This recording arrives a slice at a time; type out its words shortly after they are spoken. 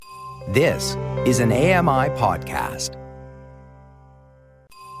This is an AMI podcast.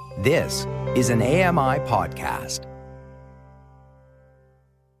 This is an AMI podcast.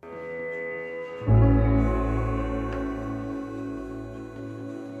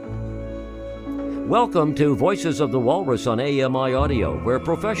 Welcome to Voices of the Walrus on AMI Audio, where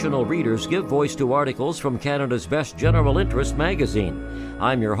professional readers give voice to articles from Canada's best general interest magazine.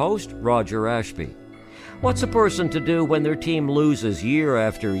 I'm your host, Roger Ashby. What's a person to do when their team loses year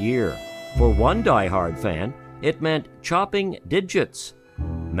after year? For one diehard fan, it meant chopping digits.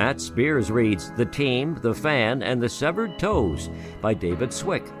 Matt Spears reads The Team, the Fan, and the Severed Toes by David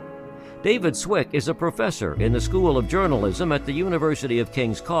Swick. David Swick is a professor in the School of Journalism at the University of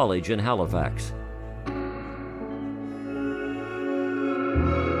King's College in Halifax.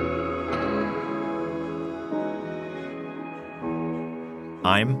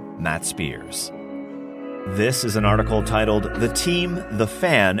 I'm Matt Spears. This is an article titled The Team, the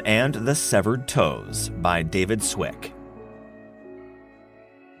Fan, and the Severed Toes by David Swick.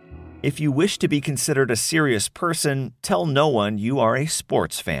 If you wish to be considered a serious person, tell no one you are a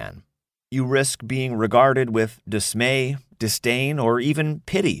sports fan. You risk being regarded with dismay, disdain, or even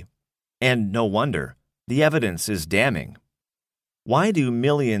pity. And no wonder. The evidence is damning. Why do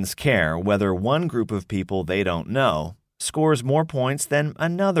millions care whether one group of people they don't know scores more points than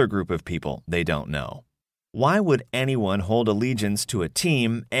another group of people they don't know? Why would anyone hold allegiance to a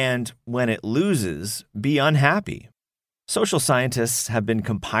team and, when it loses, be unhappy? Social scientists have been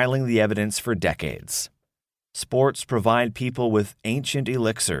compiling the evidence for decades. Sports provide people with ancient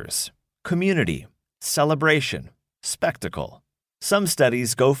elixirs, community, celebration, spectacle. Some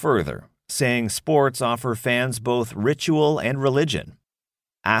studies go further, saying sports offer fans both ritual and religion.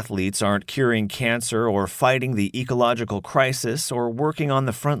 Athletes aren't curing cancer or fighting the ecological crisis or working on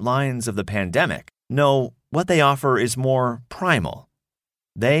the front lines of the pandemic. No, what they offer is more primal.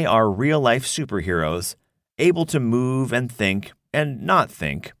 They are real-life superheroes, able to move and think and not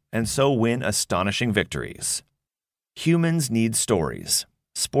think, and so win astonishing victories. Humans need stories.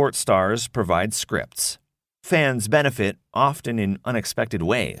 Sports stars provide scripts. Fans benefit, often in unexpected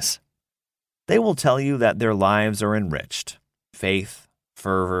ways. They will tell you that their lives are enriched. Faith,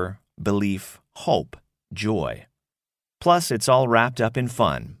 fervor, belief, hope, joy. Plus, it's all wrapped up in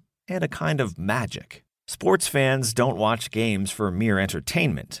fun and a kind of magic. Sports fans don't watch games for mere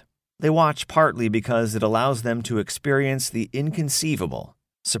entertainment. They watch partly because it allows them to experience the inconceivable.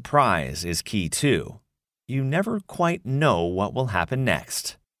 Surprise is key too. You never quite know what will happen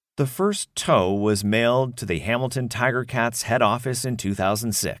next. The first toe was mailed to the Hamilton Tiger Cats head office in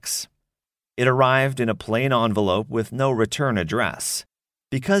 2006. It arrived in a plain envelope with no return address.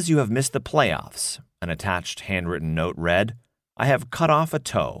 Because you have missed the playoffs, an attached handwritten note read, I have cut off a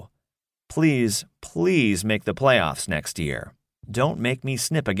toe. Please make the playoffs next year. Don't make me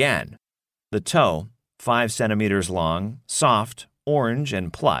snip again. The toe, 5 centimeters long, soft, orange,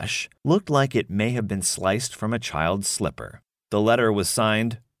 and plush, looked like it may have been sliced from a child's slipper. The letter was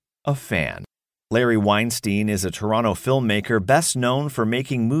signed, A Fan. Larry Weinstein is a Toronto filmmaker best known for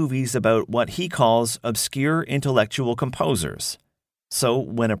making movies about what he calls obscure intellectual composers. So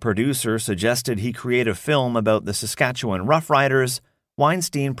when a producer suggested he create a film about the Saskatchewan Roughriders,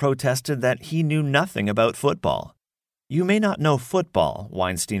 Weinstein protested that he knew nothing about football. You may not know football,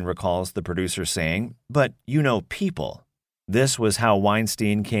 Weinstein recalls the producer saying, but you know people. This was how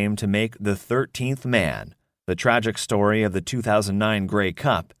Weinstein came to make The 13th Man, the tragic story of the 2009 Grey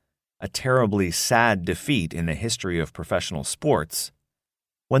Cup, a terribly sad defeat in the history of professional sports.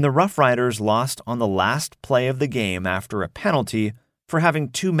 When the Roughriders lost on the last play of the game after a penalty for having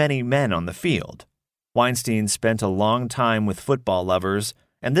too many men on the field. Weinstein spent a long time with football lovers,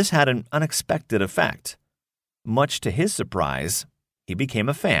 and this had an unexpected effect. Much to his surprise, he became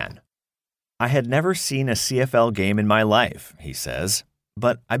a fan. I had never seen a CFL game in my life, he says,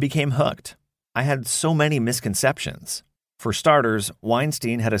 but I became hooked. I had so many misconceptions. For starters,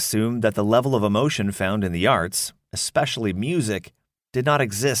 Weinstein had assumed that the level of emotion found in the arts, especially music, did not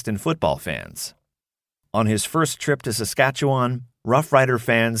exist in football fans. On his first trip to Saskatchewan, Rough Rider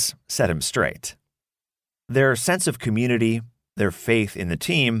fans set him straight. Their sense of community, their faith in the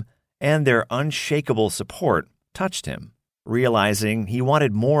team, and their unshakable support touched him. Realizing he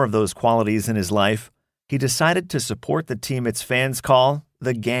wanted more of those qualities in his life, he decided to support the team its fans call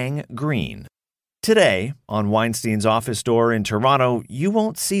the Gang Green. Today, on Weinstein's office door in Toronto, you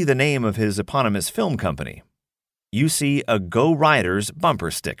won't see the name of his eponymous film company. You see a Go Riders bumper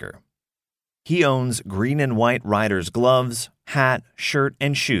sticker. He owns green and white Riders gloves, hat, shirt,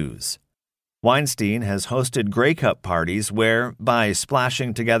 and shoes. Weinstein has hosted Grey Cup parties where, by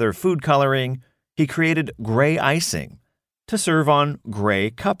splashing together food coloring, he created gray icing to serve on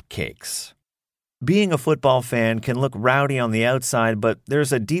gray cupcakes. Being a football fan can look rowdy on the outside, but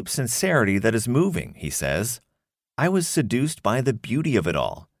there's a deep sincerity that is moving, he says. I was seduced by the beauty of it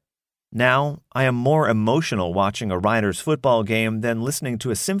all. Now, I am more emotional watching a Riders football game than listening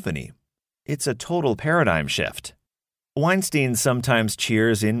to a symphony. It's a total paradigm shift. Weinstein sometimes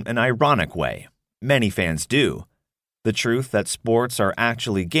cheers in an ironic way. Many fans do. The truth that sports are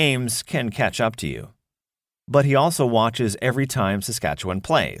actually games can catch up to you. But he also watches every time Saskatchewan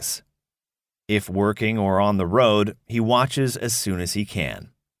plays. If working or on the road, he watches as soon as he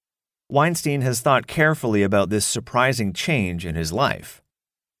can. Weinstein has thought carefully about this surprising change in his life.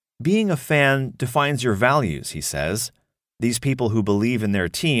 Being a fan defines your values, he says. These people who believe in their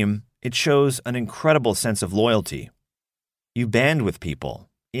team, it shows an incredible sense of loyalty. You band with people.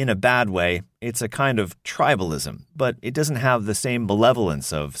 In a bad way, it's a kind of tribalism, but it doesn't have the same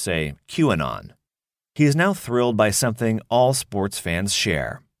malevolence of, say, QAnon. He is now thrilled by something all sports fans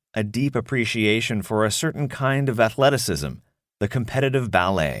share, a deep appreciation for a certain kind of athleticism, the competitive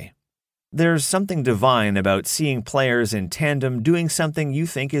ballet. There's something divine about seeing players in tandem doing something you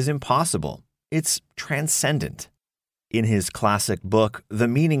think is impossible. It's transcendent. In his classic book, The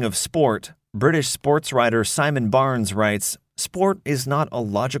Meaning of Sport, British sports writer Simon Barnes writes, "Sport is not a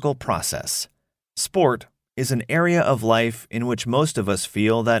logical process. Sport is an area of life in which most of us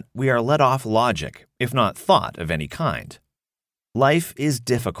feel that we are let off logic, if not thought of any kind. Life is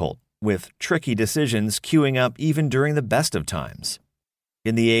difficult, with tricky decisions queuing up even during the best of times.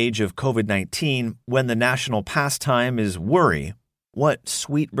 In the age of COVID-19, when the national pastime is worry, what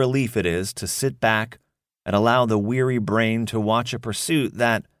sweet relief it is to sit back and allow the weary brain to watch a pursuit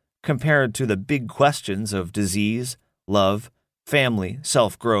that, compared to the big questions of disease, love, family,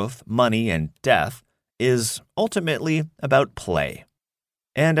 self-growth, money, and death, is ultimately about play.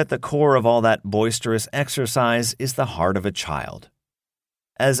 And at the core of all that boisterous exercise is the heart of a child.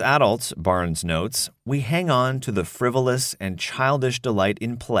 As adults, Barnes notes, we hang on to the frivolous and childish delight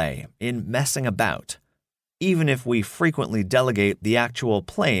in play, in messing about, even if we frequently delegate the actual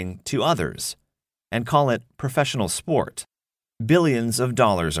playing to others, and call it professional sport. Billions of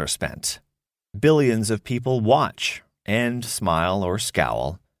dollars are spent. Billions of people watch and smile or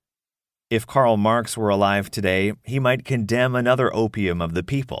scowl. If Karl Marx were alive today, he might condemn another opium of the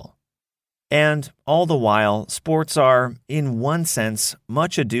people. And all the while, sports are, in one sense,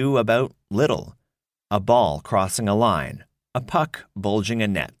 much ado about little. A ball crossing a line, a puck bulging a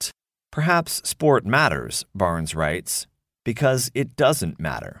net. Perhaps sport matters, Barnes writes, because it doesn't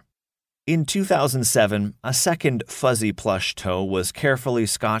matter. In 2007, a second fuzzy plush toe was carefully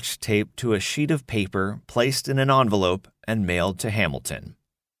scotch-taped to a sheet of paper, placed in an envelope, and mailed to Hamilton.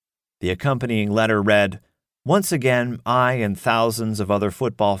 The accompanying letter read, "Once again, I and thousands of other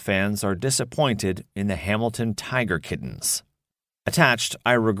football fans are disappointed in the Hamilton Tiger Kittens. Attached,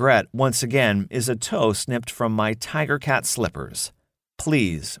 I regret, once again, is a toe snipped from my Tiger Cat slippers.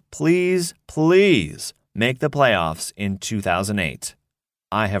 Please, please, please make the playoffs in 2008.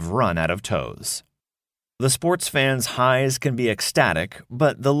 I have run out of toes." The sports fans' highs can be ecstatic,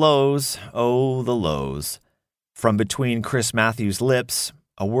 but the lows, oh, the lows. From between Chris Matthews' lips,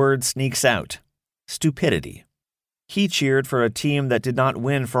 a word sneaks out. Stupidity. He cheered for a team that did not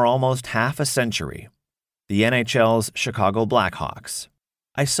win for almost half a century, the NHL's Chicago Blackhawks.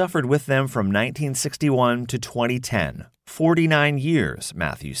 I suffered with them from 1961 to 2010, 49 years,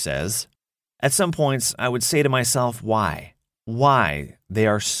 Matthews says. At some points, I would say to myself, why? Why? They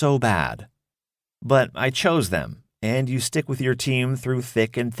are so bad. But I chose them, and you stick with your team through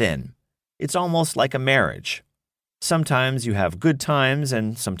thick and thin. It's almost like a marriage. Sometimes you have good times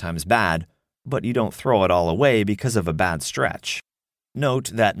and sometimes bad, but you don't throw it all away because of a bad stretch. Note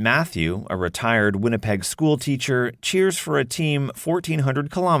that Matthew, a retired Winnipeg schoolteacher, cheers for a team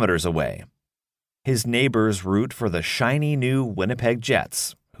 1,400 kilometers away. His neighbors root for the shiny new Winnipeg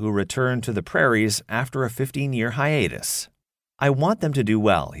Jets, who return to the prairies after a 15-year hiatus. I want them to do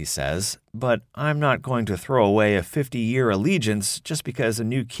well, he says, but I'm not going to throw away a 50-year allegiance just because a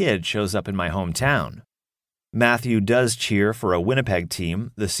new kid shows up in my hometown. Matthew does cheer for a Winnipeg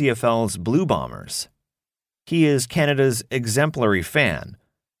team, the CFL's Blue Bombers. He is Canada's exemplary fan,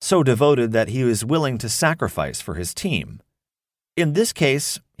 so devoted that he is willing to sacrifice for his team. In this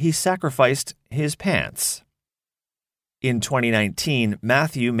case, he sacrificed his pants. In 2019,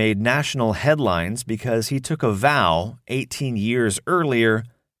 Matthew made national headlines because he took a vow 18 years earlier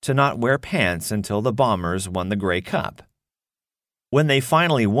to not wear pants until the Bombers won the Grey Cup. When they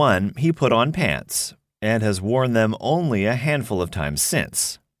finally won, he put on pants, and has worn them only a handful of times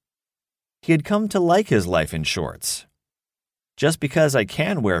since. He had come to like his life in shorts. Just because I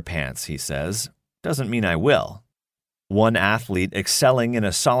can wear pants, he says, doesn't mean I will. One athlete excelling in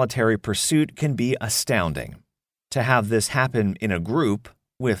a solitary pursuit can be astounding. To have this happen in a group,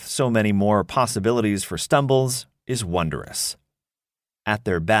 with so many more possibilities for stumbles, is wondrous. At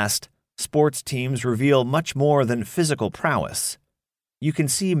their best, sports teams reveal much more than physical prowess. You can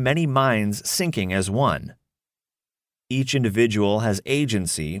see many minds sinking as one. Each individual has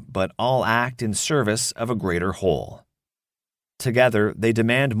agency, but all act in service of a greater whole. Together, they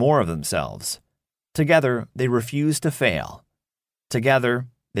demand more of themselves. Together, they refuse to fail. Together,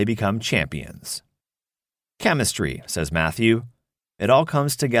 they become champions. Chemistry, says Matthew. It all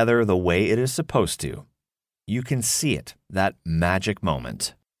comes together the way it is supposed to. You can see it, that magic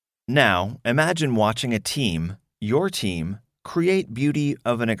moment. Now, imagine watching a team, your team, create beauty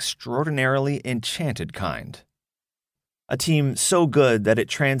of an extraordinarily enchanted kind. A team so good that it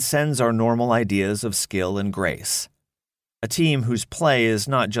transcends our normal ideas of skill and grace. A team whose play is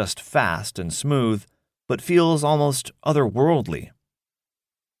not just fast and smooth, but feels almost otherworldly.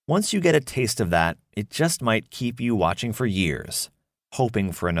 Once you get a taste of that, it just might keep you watching for years,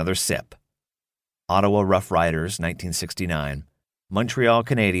 hoping for another sip. Ottawa Rough Riders, 1969. Montreal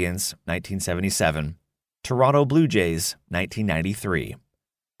Canadiens, 1977. Toronto Blue Jays, 1993.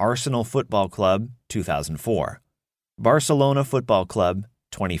 Arsenal Football Club, 2004. Barcelona Football Club,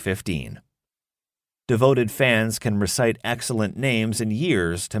 2015. Devoted fans can recite excellent names and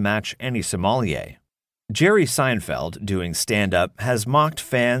years to match any sommelier. Jerry Seinfeld, doing stand-up, has mocked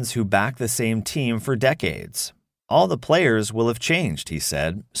fans who back the same team for decades. All the players will have changed, he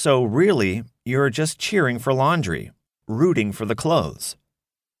said, so really, you're just cheering for laundry, rooting for the clothes.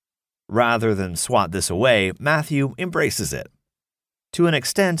 Rather than swat this away, Matthew embraces it. To an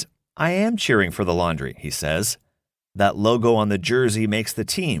extent, I am cheering for the laundry, he says. That logo on the jersey makes the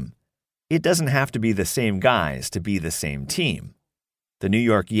team. It doesn't have to be the same guys to be the same team. The New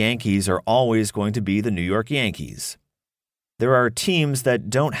York Yankees are always going to be the New York Yankees. There are teams that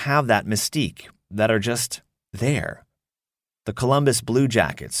don't have that mystique, that are just there. The Columbus Blue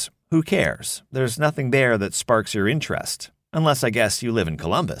Jackets, who cares? There's nothing there that sparks your interest, unless I guess you live in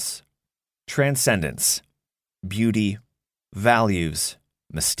Columbus. Transcendence, beauty, values,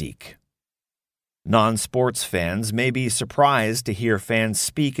 mystique. Non-sports fans may be surprised to hear fans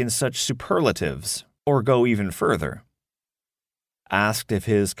speak in such superlatives, or go even further. Asked if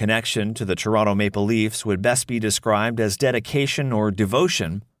his connection to the Toronto Maple Leafs would best be described as dedication or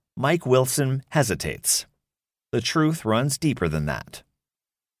devotion, Mike Wilson hesitates. The truth runs deeper than that.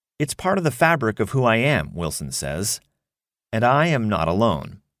 It's part of the fabric of who I am, Wilson says. And I am not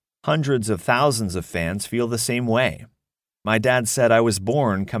alone. Hundreds of thousands of fans feel the same way. My dad said I was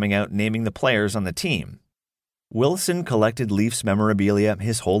born coming out naming the players on the team. Wilson collected Leafs memorabilia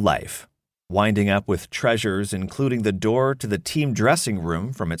his whole life, winding up with treasures including the door to the team dressing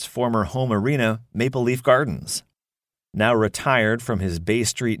room from its former home arena, Maple Leaf Gardens. Now retired from his Bay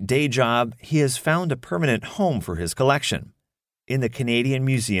Street day job, he has found a permanent home for his collection in the Canadian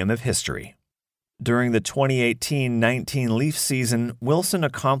Museum of History. During the 2018-19 Leaf season, Wilson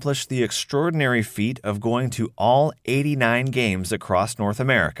accomplished the extraordinary feat of going to all 89 games across North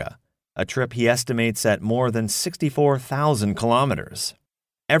America, a trip he estimates at more than 64,000 kilometers.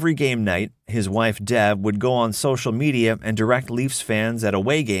 Every game night, his wife Deb would go on social media and direct Leafs fans at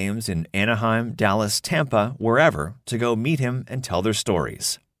away games in Anaheim, Dallas, Tampa, wherever, to go meet him and tell their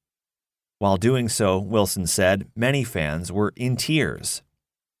stories. While doing so, Wilson said, many fans were in tears.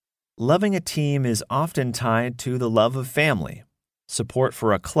 Loving a team is often tied to the love of family. Support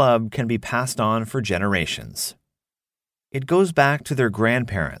for a club can be passed on for generations. It goes back to their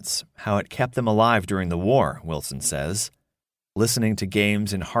grandparents, how it kept them alive during the war, Wilson says. Listening to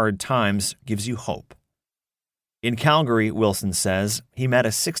games in hard times gives you hope. In Calgary, Wilson says, he met a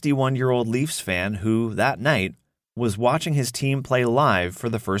 61-year-old Leafs fan who, that night, was watching his team play live for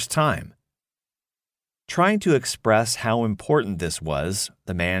the first time. Trying to express how important this was,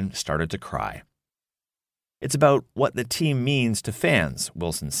 the man started to cry. It's about what the team means to fans,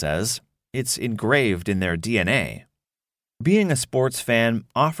 Wilson says. It's engraved in their DNA. Being a sports fan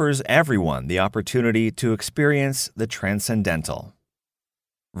offers everyone the opportunity to experience the transcendental.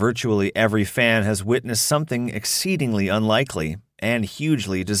 Virtually every fan has witnessed something exceedingly unlikely and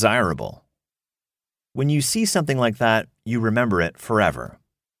hugely desirable. When you see something like that, you remember it forever.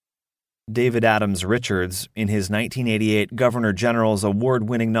 David Adams Richards, in his 1988 Governor General's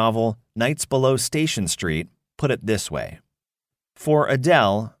award-winning novel Nights Below Station Street, put it this way. For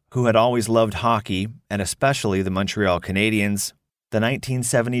Adele, who had always loved hockey, and especially the Montreal Canadiens, the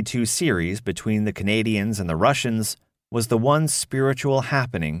 1972 series between the Canadians and the Russians was the one spiritual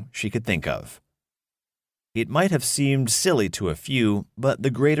happening she could think of. It might have seemed silly to a few, but the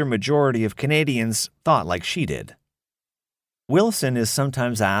greater majority of Canadians thought like she did. Wilson is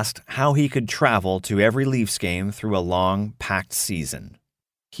sometimes asked how he could travel to every Leafs game through a long, packed season.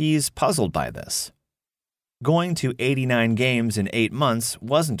 He's puzzled by this. Going to 89 games in 8 months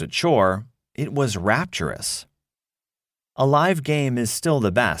wasn't a chore, it was rapturous. A live game is still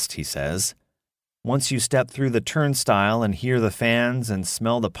the best, he says. Once you step through the turnstile and hear the fans and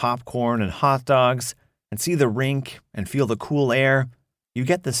smell the popcorn and hot dogs and see the rink and feel the cool air, you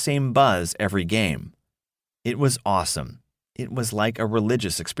get the same buzz every game. It was awesome. It was like a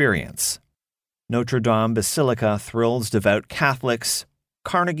religious experience. Notre Dame Basilica thrills devout Catholics.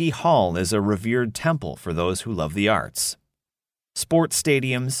 Carnegie Hall is a revered temple for those who love the arts. Sports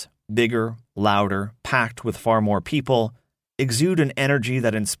stadiums, bigger, louder, packed with far more people, exude an energy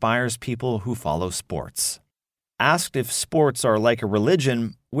that inspires people who follow sports. Asked if sports are like a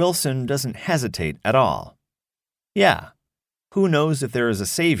religion, Wilson doesn't hesitate at all. Yeah, who knows if there is a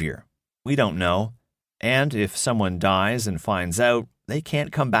savior? We don't know. And if someone dies and finds out, they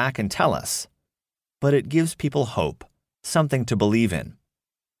can't come back and tell us. But it gives people hope, something to believe in,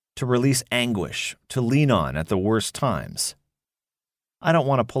 to release anguish, to lean on at the worst times. I don't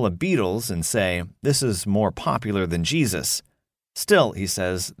want to pull a Beatles and say, this is more popular than Jesus. Still, he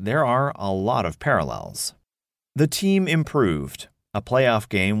says, there are a lot of parallels. The team improved. A playoff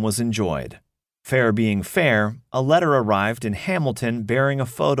game was enjoyed. Fair being fair, a letter arrived in Hamilton bearing a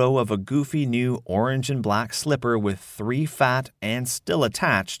photo of a goofy new orange and black slipper with 3 fat and still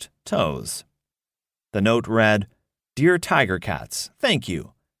attached toes. The note read, "Dear Tiger Cats, thank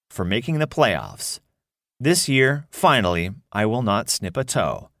you for making the playoffs. This year, finally, I will not snip a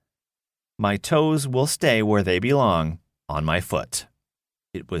toe. My toes will stay where they belong, on my foot."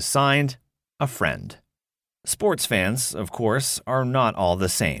 It was signed, a friend. Sports fans, of course, are not all the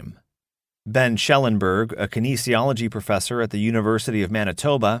same. Ben Schellenberg, a kinesiology professor at the University of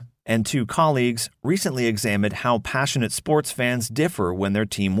Manitoba, and 2 colleagues recently examined how passionate sports fans differ when their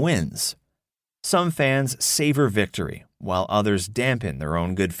team wins. Some fans savor victory, while others dampen their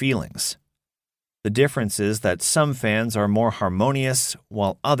own good feelings. The difference is that some fans are more harmonious,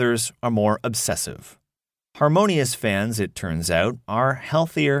 while others are more obsessive. Harmonious fans, it turns out, are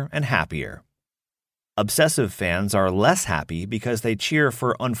healthier and happier. Obsessive fans are less happy because they cheer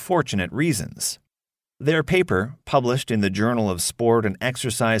for unfortunate reasons. Their paper, published in the Journal of Sport and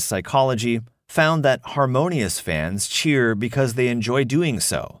Exercise Psychology, found that harmonious fans cheer because they enjoy doing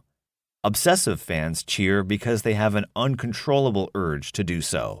so. Obsessive fans cheer because they have an uncontrollable urge to do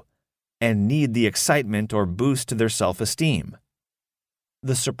so and need the excitement or boost to their self-esteem.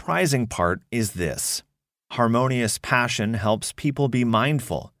 The surprising part is this. Harmonious passion helps people be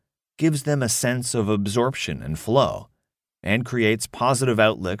mindful, gives them a sense of absorption and flow, and creates positive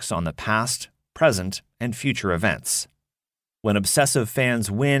outlooks on the past, present, and future events. When obsessive fans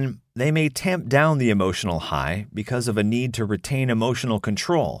win, they may tamp down the emotional high because of a need to retain emotional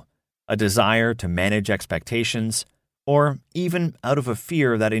control, a desire to manage expectations, or even out of a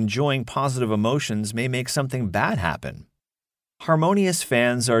fear that enjoying positive emotions may make something bad happen. Harmonious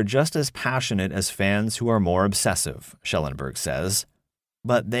fans are just as passionate as fans who are more obsessive, Schellenberg says.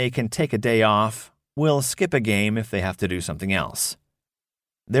 But they can take a day off, will skip a game if they have to do something else.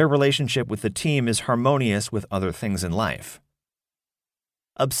 Their relationship with the team is harmonious with other things in life.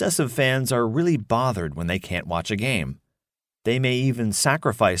 Obsessive fans are really bothered when they can't watch a game. They may even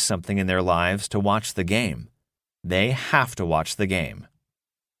sacrifice something in their lives to watch the game. They have to watch the game.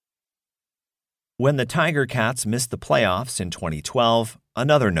 When the Tiger Cats missed the playoffs in 2012,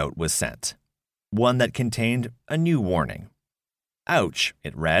 another note was sent, one that contained a new warning. Ouch,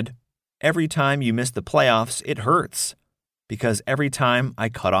 it read. Every time you miss the playoffs, it hurts, because every time I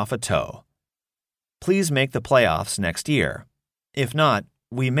cut off a toe. Please make the playoffs next year. If not,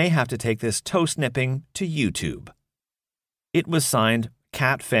 we may have to take this toe snipping to YouTube. It was signed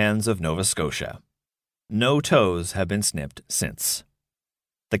Cat Fans of Nova Scotia. No toes have been snipped since.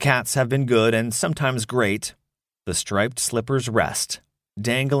 The Cats have been good and sometimes great. The striped slippers rest,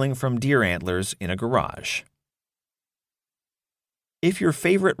 dangling from deer antlers in a garage. If your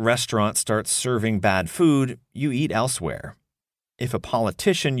favorite restaurant starts serving bad food, you eat elsewhere. If a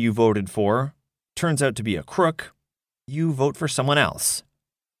politician you voted for turns out to be a crook, you vote for someone else.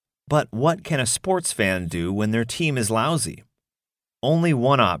 But what can a sports fan do when their team is lousy? Only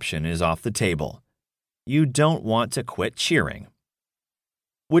one option is off the table. You don't want to quit cheering.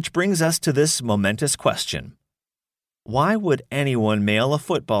 Which brings us to this momentous question. Why would anyone mail a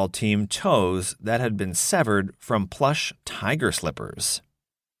football team toes that had been severed from plush tiger slippers?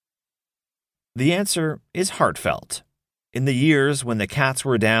 The answer is heartfelt. In the years when the Cats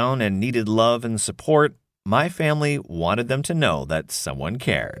were down and needed love and support, my family wanted them to know that someone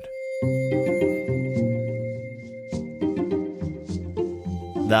cared.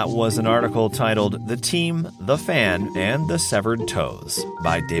 That was an article titled The Team, the Fan, and the Severed Toes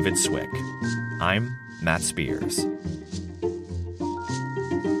by David Swick. I'm Matt Spears.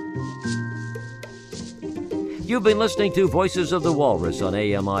 You've been listening to Voices of the Walrus on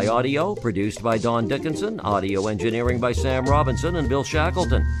AMI Audio, produced by Don Dickinson, audio engineering by Sam Robinson and Bill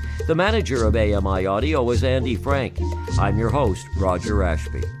Shackleton. The manager of AMI Audio is Andy Frank. I'm your host, Roger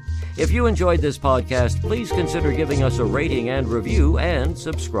Ashby. If you enjoyed this podcast, please consider giving us a rating and review and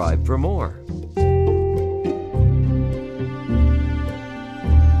subscribe for more.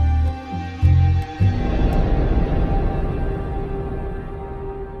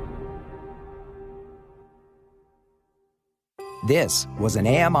 This was an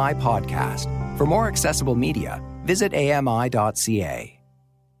AMI podcast. For more accessible media, visit ami.ca.